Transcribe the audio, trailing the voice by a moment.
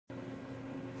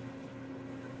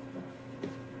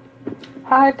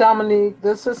Hi, Dominique.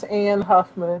 This is Ann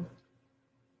Huffman.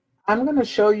 I'm going to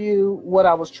show you what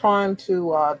I was trying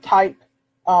to type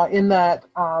in that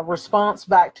response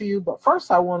back to you. But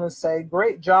first, I want to say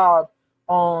great job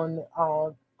on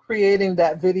creating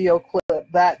that video clip.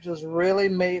 That just really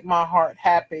made my heart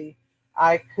happy.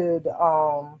 I could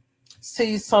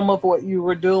see some of what you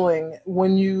were doing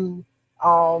when you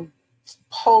um,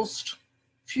 post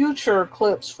future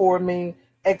clips for me.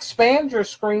 Expand your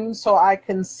screen so I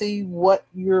can see what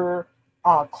you're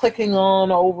clicking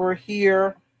on over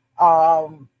here.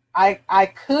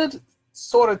 I could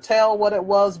sort of tell what it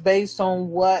was based on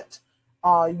what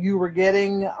you were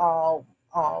getting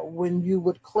when you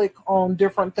would click on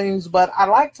different things, but I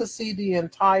like to see the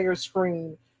entire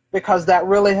screen because that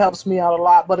really helps me out a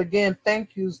lot. But again,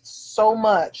 thank you so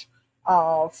much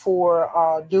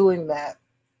for doing that.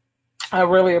 I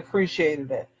really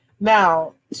appreciated it.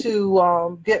 Now,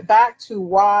 to get back to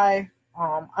why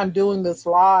I'm doing this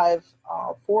live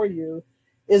for you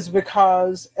is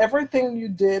because everything you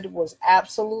did was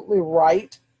absolutely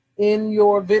right in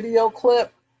your video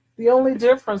clip. The only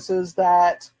difference is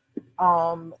that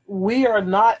we are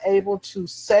not able to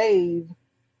save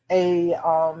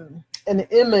an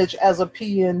image as a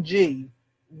PNG.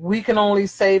 We can only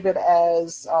save it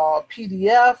as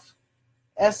PDF,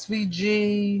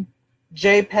 SVG,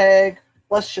 JPEG.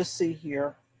 Let's just see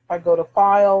here. If I go to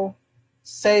File,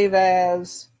 Save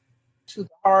As, to the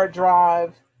hard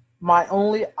drive, my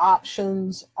only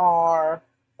options are,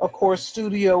 of course,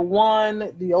 Studio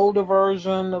One, the older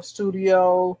version of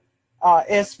Studio,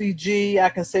 SVG. I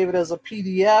can save it as a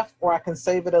PDF or I can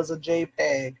save it as a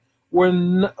JPEG.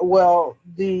 Well,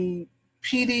 the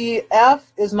PDF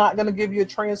is not going to give you a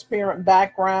transparent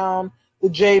background. The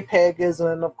JPEG isn't,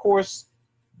 and of course,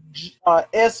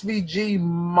 SVG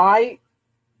might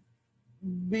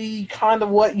be kind of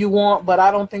what you want, but I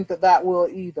don't think that that will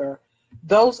either.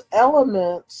 Those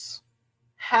elements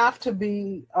have to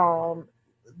be,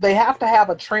 they have to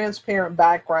have a transparent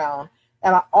background,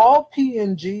 and all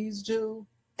PNGs do,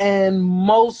 and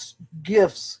most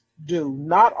GIFs do.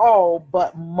 Not all,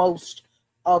 but most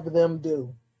of them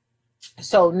do.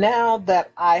 So now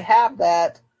that I have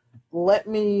that, let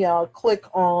me click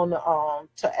on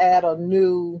to add a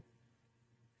new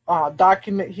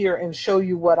document here and show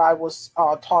you what I was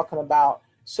talking about.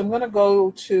 So I'm going to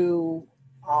go to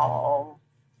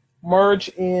merge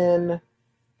in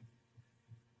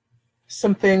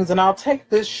some things, and I'll take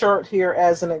this shirt here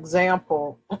as an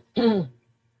example.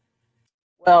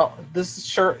 Well, this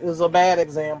shirt is a bad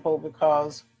example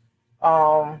because,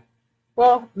 well,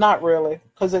 not really,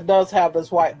 because it does have this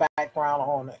white background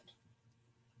on it.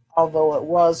 Although it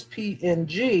was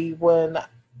PNG when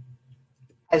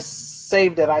I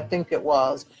saved it, I think it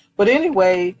was. But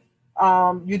anyway,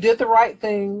 you did the right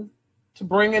thing to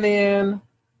bring it in.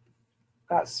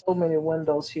 Got so many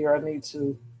windows here. I need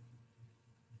to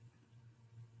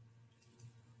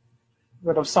get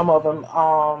rid of some of them.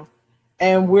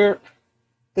 And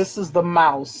this is the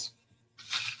mouse.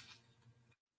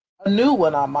 A new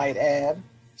one, I might add.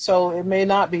 So it may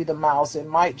not be the mouse. It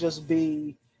might just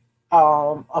be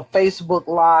a Facebook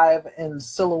Live and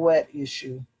silhouette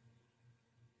issue.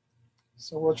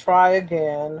 So we'll try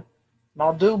again, and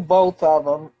I'll do both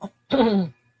of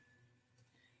them.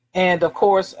 And of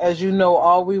course, as you know,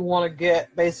 all we want to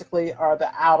get basically are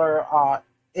the outer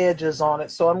edges on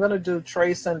it. So I'm going to do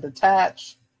trace and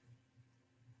detach,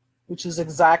 which is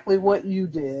exactly what you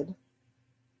did.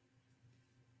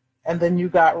 And then you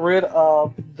got rid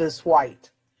of this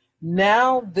white.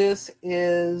 Now this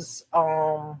is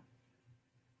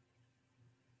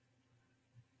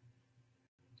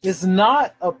it's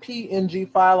not a PNG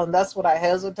file, and that's what I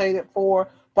hesitated for,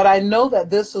 but I know that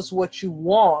this is what you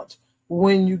want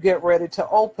when you get ready to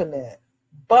open it.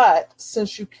 But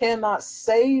since you cannot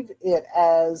save it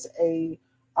as a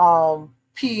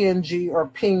PNG or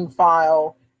PNG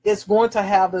file, it's going to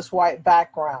have this white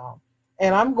background.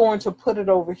 And I'm going to put it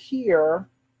over here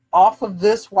off of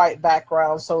this white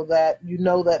background so that you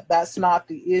know that that's not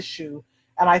the issue.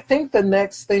 And I think the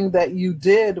next thing that you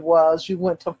did was you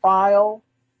went to File,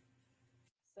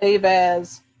 Save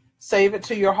As, save it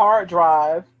to your hard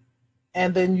drive,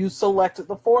 and then you selected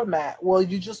the format. Well,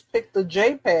 you just picked the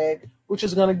JPEG, which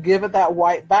is going to give it that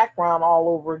white background all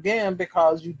over again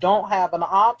because you don't have an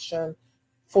option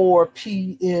for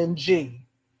PNG.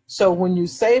 So when you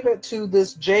save it to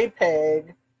this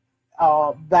JPEG,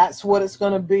 that's what it's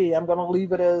going to be. I'm going to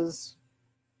leave it as,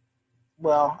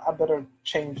 well, I better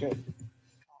change it.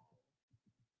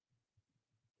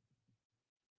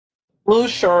 Blue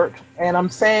shirt, and I'm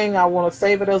saying I want to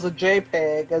save it as a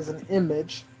JPEG, as an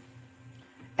image.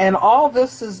 And all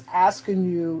this is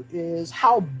asking you is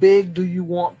how big do you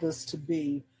want this to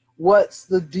be? What's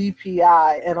the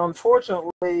DPI? And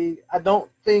unfortunately, I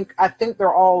think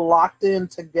they're all locked in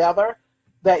together,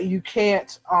 that you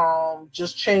can't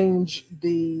just change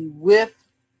the width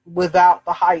without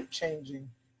the height changing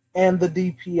and the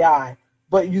DPI.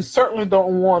 But you certainly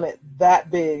don't want it that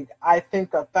big. I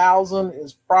think 1,000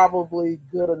 is probably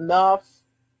good enough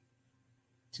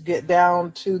to get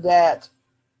down to that.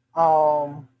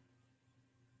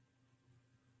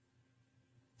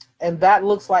 And that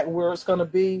looks like where it's going to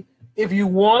be. If you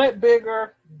want it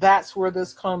bigger, that's where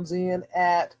this comes in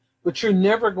at, but you're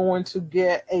never going to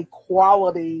get a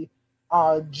quality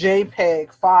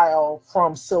JPEG file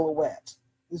from Silhouette.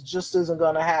 It just isn't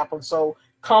going to happen. So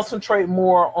concentrate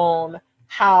more on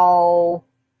how,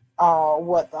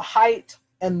 what the height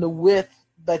and the width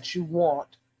that you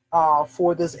want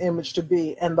for this image to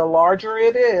be. And the larger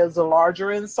it is, the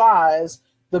larger in size,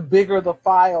 the bigger the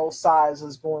file size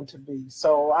is going to be.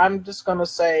 So I'm just going to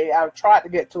say I've tried to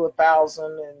get to 1,000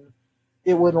 and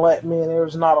it wouldn't let me, and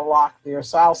there's not a lock there.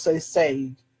 So I'll say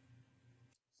saved.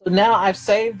 So now I've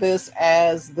saved this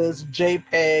as this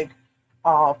JPEG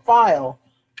file,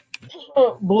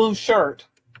 blue shirt.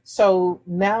 So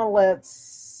now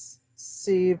let's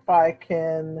see if I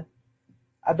can,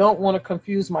 I don't want to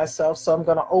confuse myself, so I'm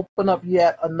going to open up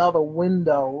yet another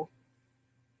window.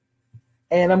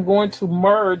 And I'm going to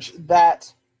merge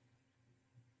that.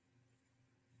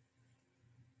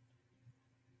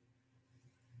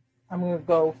 I'm going to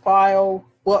go File.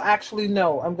 Well, actually,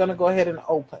 no. I'm going to go ahead and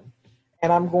open.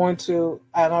 And I'm going to,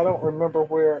 and I don't remember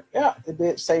where, yeah, it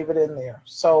did save it in there.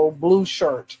 So blue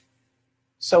shirt.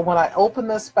 So when I open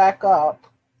this back up,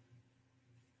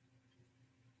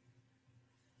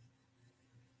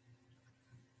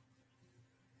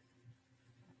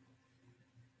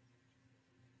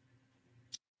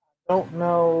 I don't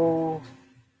know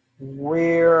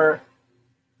where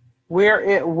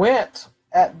it went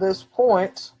at this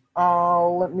point.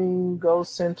 Let me go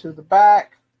send to the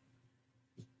back.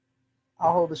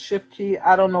 I'll hold the shift key.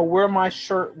 I don't know where my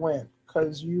shirt went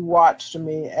because you watched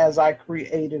me as I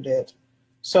created it.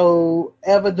 So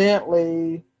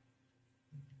evidently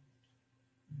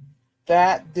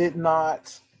that did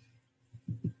not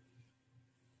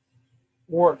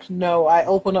work. No, I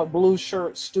opened up Blue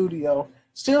Shirt Studio.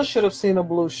 Still should have seen a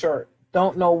blue shirt.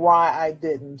 Don't know why I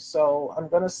didn't. So I'm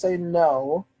going to say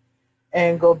no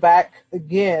and go back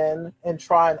again and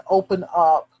try and open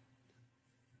up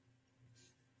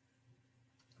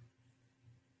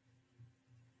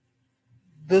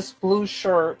this blue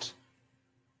shirt.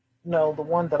 No, the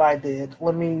one that I did.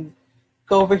 Let me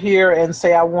go over here and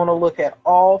say I want to look at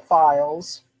all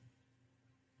files.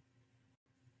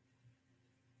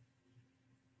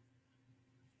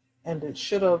 And it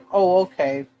should have, oh,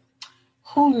 okay.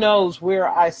 Who knows where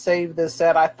I saved this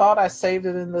at? I thought I saved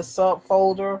it in the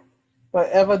subfolder,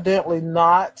 but evidently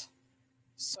not.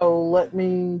 So let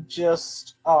me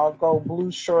just go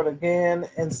blue shirt again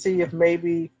and see if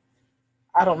maybe,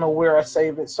 I don't know where I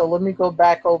saved it. So let me go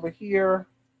back over here,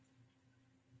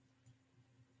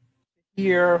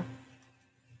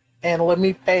 and let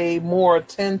me pay more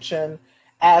attention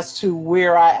as to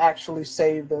where I actually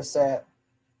saved this at.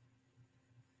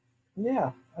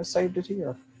 Yeah, I saved it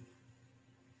here.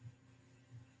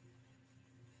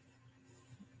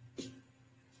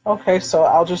 Okay, so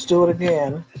I'll just do it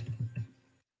again.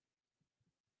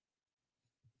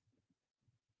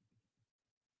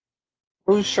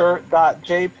 Blue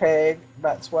shirt.jpg,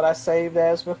 that's what I saved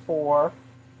as before.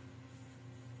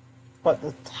 But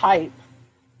the type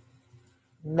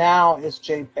now is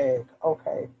JPEG.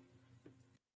 Okay.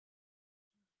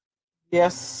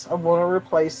 Yes, I want to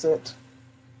replace it.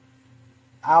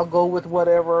 I'll go with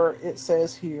whatever it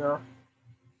says here.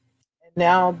 And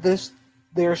now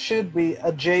there should be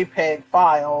a JPEG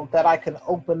file that I can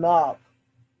open up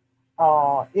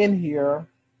in here.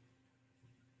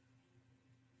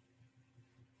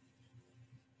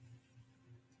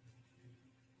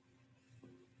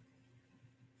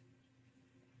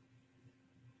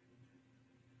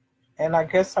 And I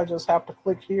guess I just have to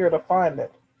click here to find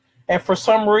it. And for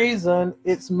some reason,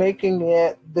 it's making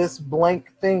it this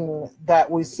blank thing that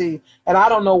we see. And I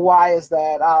don't know why is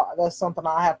that. That's something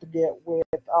I have to get with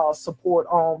support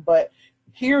on. But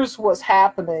here's what's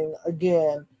happening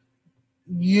again.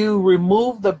 You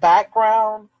remove the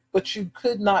background, but you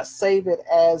could not save it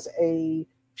as a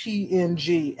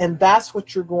PNG. And that's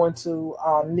what you're going to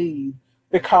need,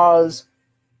 because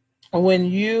when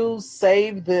you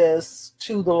save this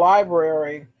to the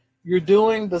library, you're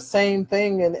doing the same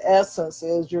thing in essence.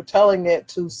 Is you're telling it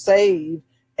to save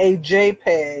a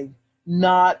JPEG,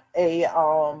 not a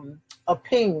a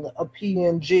ping, a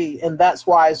PNG, and that's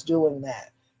why it's doing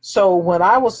that. So when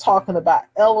I was talking about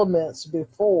elements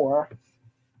before,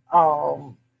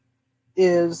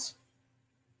 is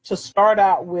to start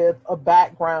out with a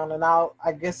background, and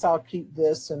I guess I'll keep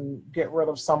this and get rid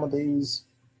of some of these.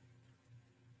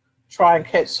 Try and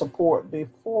catch support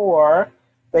before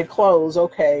they close.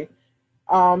 Okay.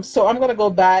 So I'm going to go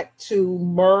back to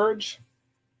merge,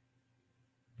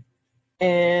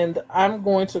 and I'm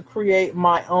going to create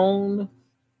my own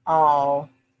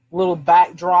little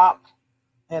backdrop.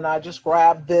 And I just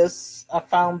grabbed this. I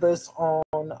found this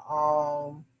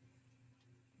on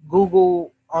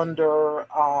Google under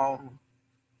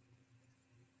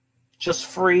just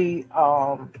free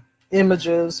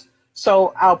images.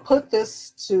 So I'll put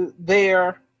this to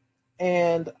there,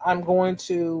 and I'm going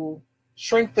to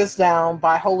shrink this down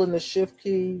by holding the shift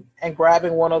key and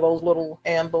grabbing one of those little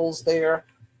handles there.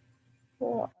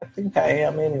 Well, I think I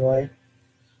am anyway.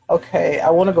 Okay, I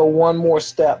want to go one more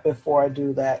step before I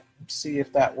do that. See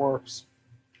if that works.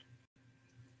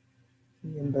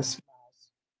 In this mouse,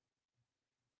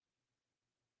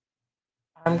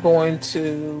 I'm going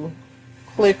to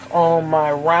click on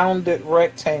my rounded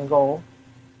rectangle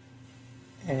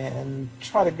and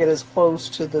try to get as close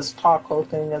to this taco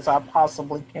thing as I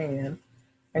possibly can,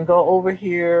 and go over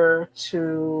here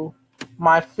to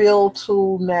my fill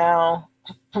tool now.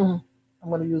 I'm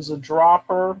going to use a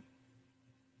dropper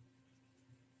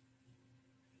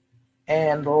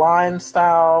and line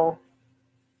style.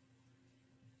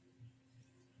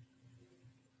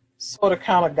 Sort of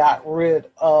kind of got rid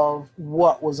of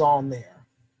what was on there.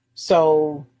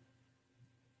 So,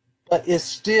 but it's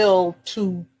still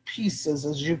two pieces,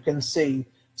 as you can see.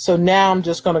 So now I'm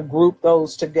just going to group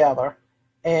those together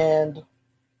and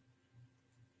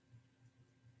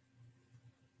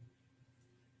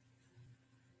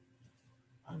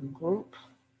ungroup.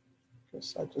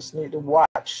 Guess I just need to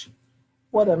watch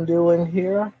what I'm doing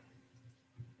here.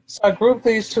 So I group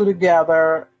these two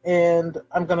together, and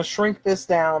I'm going to shrink this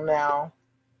down now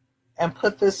and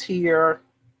put this here.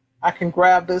 I can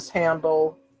grab this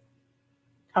handle,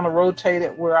 kind of rotate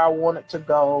it where I want it to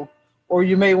go, or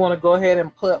you may want to go ahead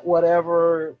and put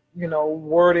whatever, you know,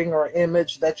 wording or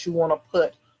image that you want to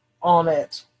put on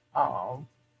it.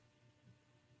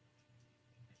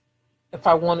 If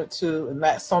I wanted to, and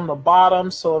that's on the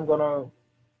bottom, so I'm going to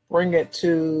bring it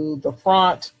to the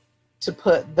front to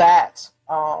put that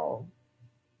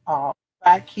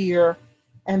back here,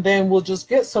 and then we'll just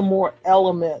get some more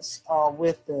elements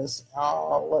with this.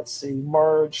 Let's see,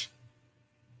 merge.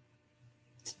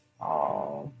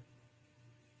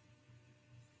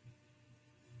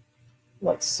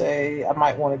 Let's say I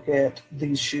might want to get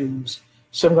these shoes.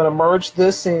 So I'm going to merge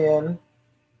this in,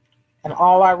 and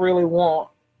all I really want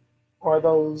are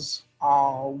those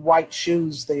white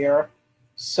shoes there.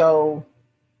 So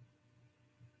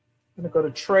I'm going to go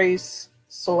to trace,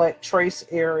 select trace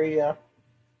area.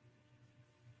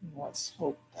 Let's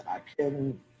hope that I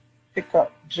can pick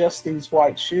up just these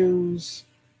white shoes.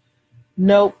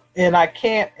 Nope, and I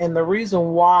can't, and the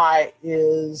reason why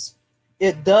is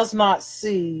it does not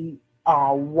see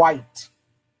white,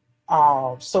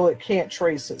 so it can't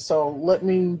trace it. So let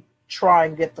me try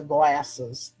and get the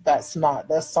glasses. That's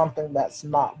something that's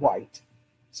not white.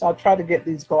 So I'll try to get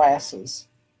these glasses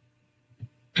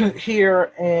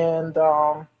here, and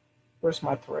where's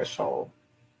my threshold?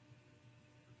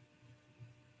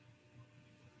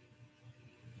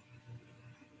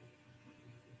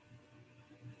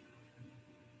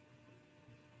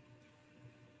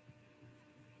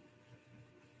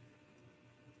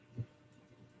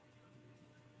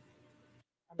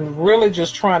 I'm really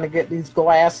just trying to get these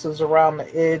glasses around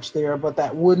the edge there, but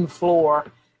that wooden floor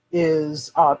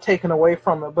is taken away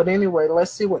from it. But anyway,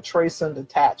 let's see what trace and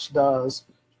detach does.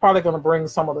 Probably going to bring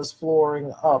some of this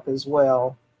flooring up as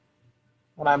well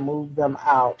when I move them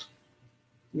out.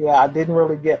 Yeah, I didn't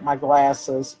really get my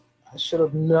glasses. I should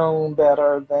have known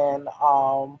better than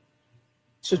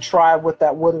to try with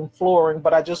that wooden flooring,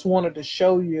 but I just wanted to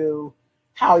show you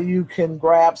how you can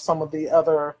grab some of the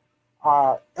other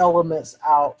elements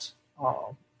out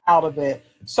of it.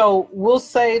 So we'll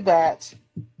say that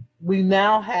we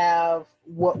now have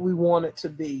what we want it to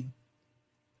be.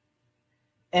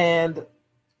 And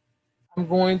I'm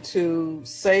going to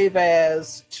save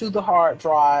as to the hard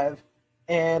drive,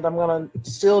 and I'm going to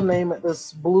still name it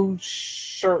this blue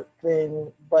shirt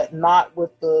thing, but not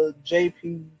with the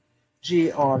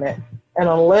JPG on it. And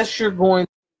unless you're going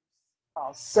to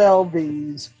sell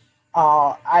these,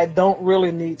 I don't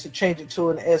really need to change it to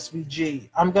an SVG.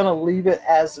 I'm going to leave it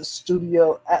as a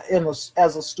studio,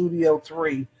 as a Studio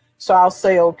 3. So I'll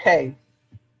say okay.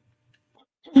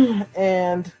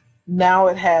 And Now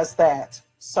it has that.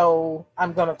 So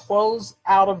I'm going to close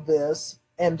out of this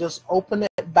and just open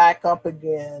it back up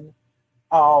again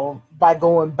by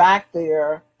going back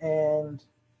there, and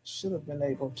should have been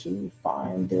able to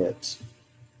find it.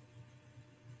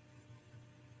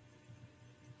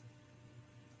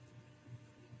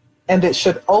 And it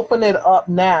should open it up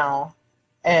now,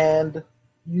 and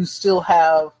you still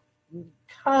have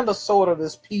kind of sort of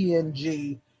this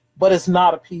PNG, but it's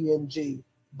not a PNG.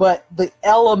 But the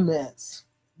elements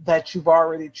that you've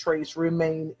already traced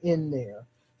remain in there.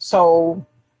 So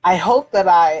I hope that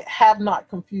I have not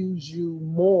confused you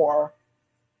more.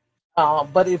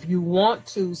 But if you want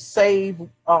to save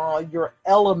your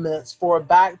elements for a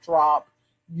backdrop,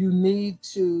 you need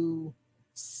to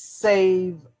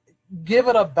save, give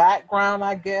it a background,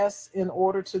 I guess, in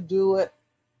order to do it.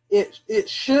 It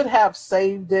should have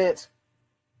saved it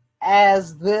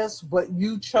as this, but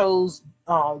you chose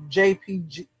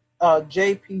JPG,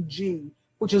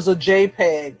 which is a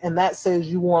JPEG, and that says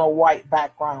you want a white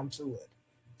background to it.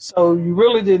 So you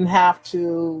really didn't have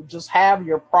to just have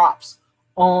your props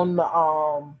on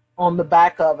the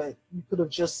back of it. You could have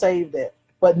just saved it,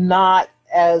 but not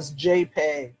as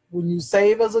JPEG. When you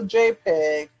save as a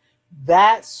JPEG,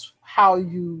 that's how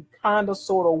you kind of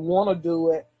sort of want to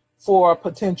do it for a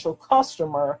potential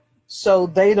customer, so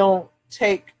they don't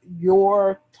take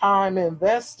your time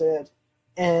invested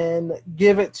and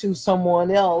give it to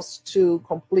someone else to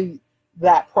complete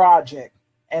that project.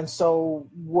 And so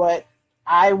what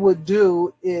I would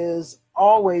do is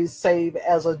always save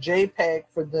as a JPEG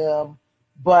for them,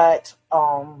 but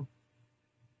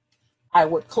I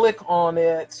would click on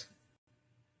it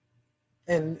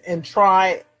and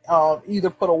try either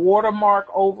put a watermark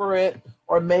over it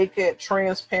or make it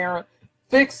transparent.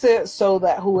 Fix it so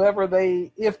that whoever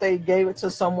if they gave it to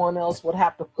someone else, would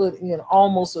have to put in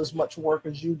almost as much work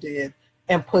as you did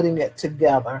in putting it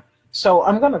together. So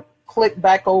I'm going to click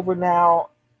back over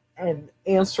now and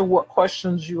answer what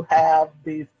questions you have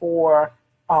before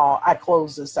I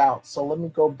close this out. So let me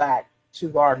go back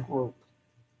to our group.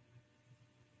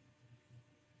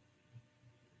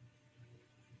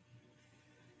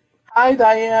 Hi,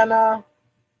 Diana.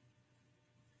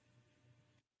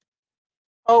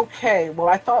 Okay, well,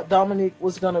 I thought Dominique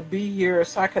was going to be here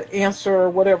so I could answer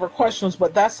whatever questions,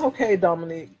 but that's okay,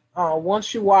 Dominique.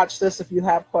 Once you watch this, if you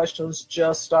have questions,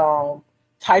 just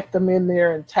type them in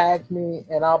there and tag me,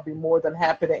 and I'll be more than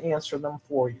happy to answer them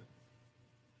for you.